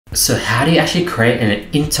So how do you actually create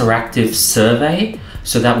an interactive survey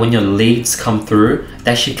so that when your leads come through,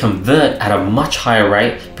 they should convert at a much higher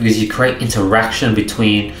rate because you create interaction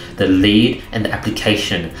between the lead and the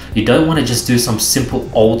application. You don't want to just do some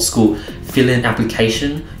simple old school fill-in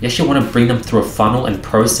application. You actually want to bring them through a funnel and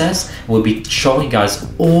process. We'll be showing you guys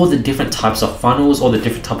all the different types of funnels, all the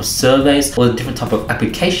different type of surveys, all the different type of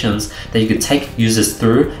applications that you can take users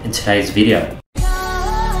through in today's video.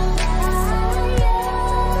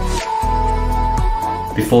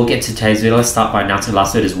 Before we get to today's video, let's start by announcing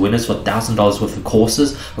last video's winners for $1,000 worth of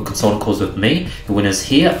courses or consultant calls with me. The winner's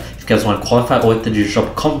here. If you guys want to qualify, all you have to do is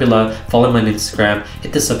drop a comment below, follow me on Instagram,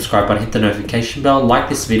 hit the subscribe button, hit the notification bell, like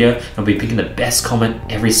this video, and I'll be picking the best comment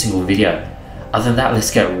every single video. Other than that,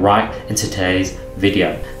 let's get right into today's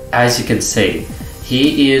video. As you can see,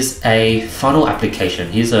 here is a funnel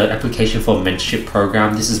application. Here's an application for a mentorship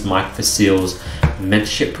program. This is Mike Vasile's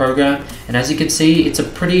mentorship program, and as you can see, it's a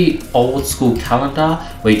pretty old school calendar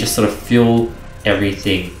where you just sort of fill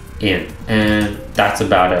everything in, and that's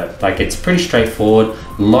about it. Like, it's pretty straightforward,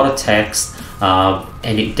 a lot of text,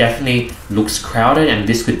 and it definitely looks crowded, and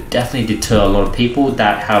this could definitely deter a lot of people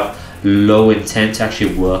that have low intent to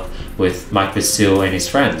actually work with Mike Vasile and his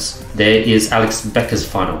friends. There is Alex Becker's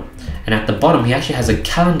funnel, and at the bottom he actually has a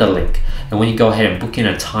calendar link, and when you go ahead and book in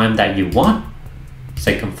a time that you want,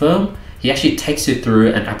 say confirm, he actually takes you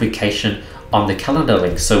through an application on the calendar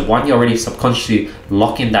link. So one, you already subconsciously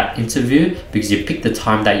lock in that interview because you pick the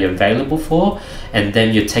time that you're available for, and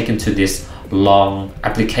then you're taken to this long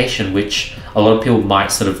application, which a lot of people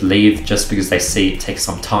might sort of leave just because they see it takes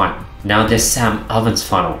some time. Now there's Sam Oven's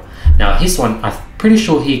funnel. Now his one, I'm pretty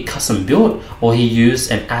sure he custom built or he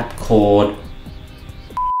used an app called...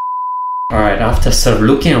 Alright, after sort of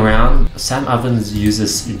looking around, Sam Ovens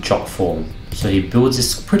uses JotForm. So he builds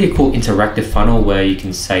this pretty cool interactive funnel where you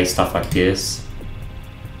can say stuff like this.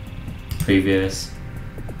 Previous.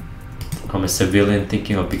 I'm a civilian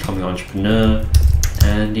thinking of becoming an entrepreneur.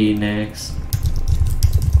 Andy next.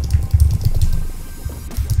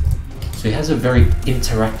 So he has a very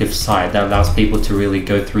interactive site that allows people to really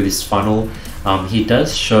go through this funnel. He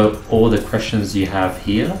does show all the questions you have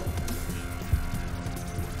here.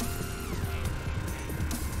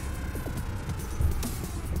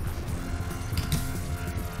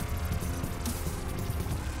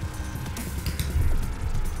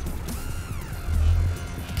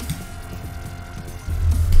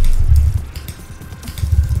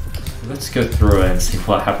 Let's go through it and see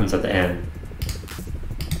what happens at the end.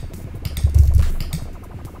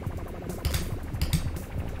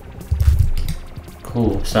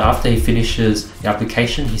 Cool. So after he finishes the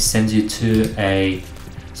application, he sends you to a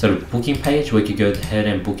sort of booking page where you can go ahead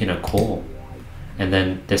and book in a call. And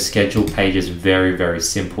then the schedule page is very, very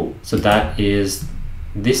simple. So that is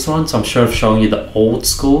this one. So I'm sure I've shown you the old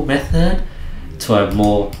school method to a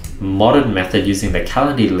more modern method using the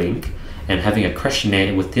calendar link and having a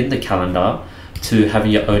questionnaire within the calendar to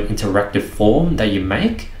having your own interactive form that you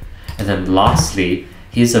make. And then lastly,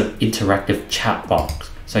 here's an interactive chat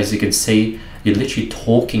box. So as you can see, you're literally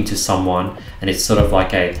talking to someone and it's sort of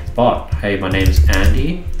like a bot. Hey, my name is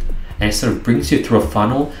Andy. And it sort of brings you through a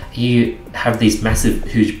funnel. You have these massive,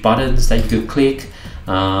 huge buttons that you could click.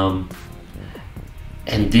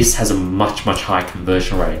 And this has a much higher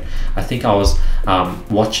conversion rate. I think I was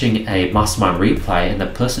watching a mastermind replay, and the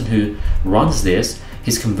person who runs this,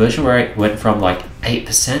 his conversion rate went from like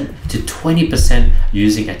 8% to 20%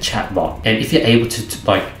 using a chatbot. And if you're able to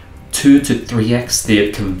like 2 to 3x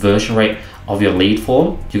the conversion rate of your lead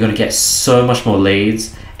form, you're gonna get so much more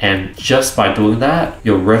leads. And just by doing that,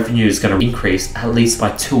 your revenue is going to increase at least by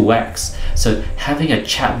 2x. So having a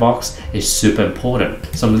chat box is super important.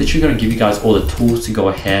 So I'm literally going to give you guys all the tools to go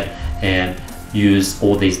ahead and use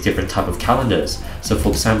all these different type of calendars. So for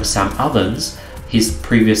example, Sam Ovens, his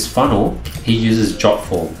previous funnel, he uses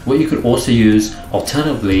JotForm. What you could also use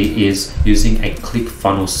alternatively is using a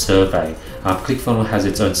ClickFunnels survey. ClickFunnels has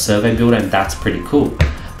its own survey builder, and that's pretty cool.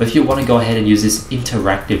 But if you want to go ahead and use this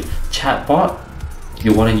interactive chatbot,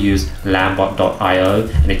 you want to use LandBot.io,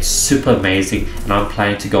 and it's super amazing, and I'm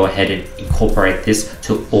planning to go ahead and incorporate this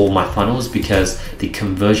to all my funnels because the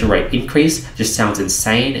conversion rate increase just sounds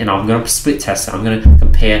insane. And I'm going to split test it. I'm going to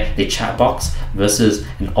compare the chat box versus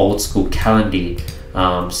an old school Calendly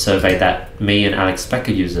survey that me and Alex Becker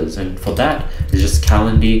uses, and for that it's just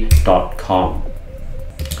calendly.com.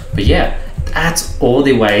 But yeah, that's all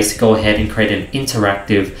the ways to go ahead and create an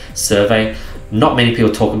interactive survey. Not many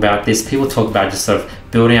people talk about this. People talk about just sort of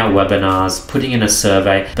building out webinars, putting in a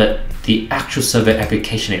survey, but the actual survey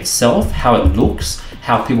application itself, how it looks,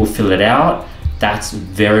 how people fill it out, That's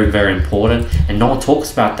very, very important, and no one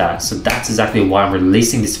talks about that. So that's exactly why I'm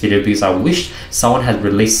releasing this video, because I wish someone had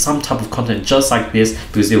released some type of content just like this,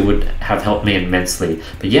 because it would have helped me immensely.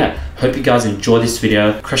 But yeah, hope you guys enjoy this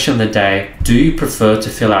video. Question of the day: do you prefer to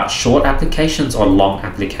fill out short applications or long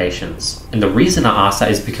applications? And the reason I ask that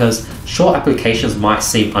is because short applications might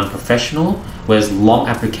seem unprofessional, whereas long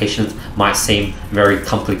applications might seem very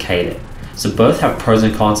complicated. So both have pros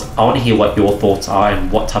and cons. I want to hear what your thoughts are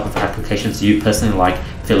and what type of applications you personally like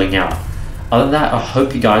filling out. Other than that, I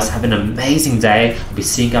hope you guys have an amazing day. I'll be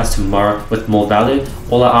seeing you guys tomorrow with more value.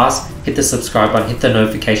 All I ask, hit the subscribe button, hit the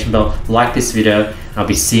notification bell, like this video, and I'll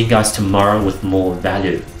be seeing you guys tomorrow with more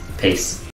value. Peace.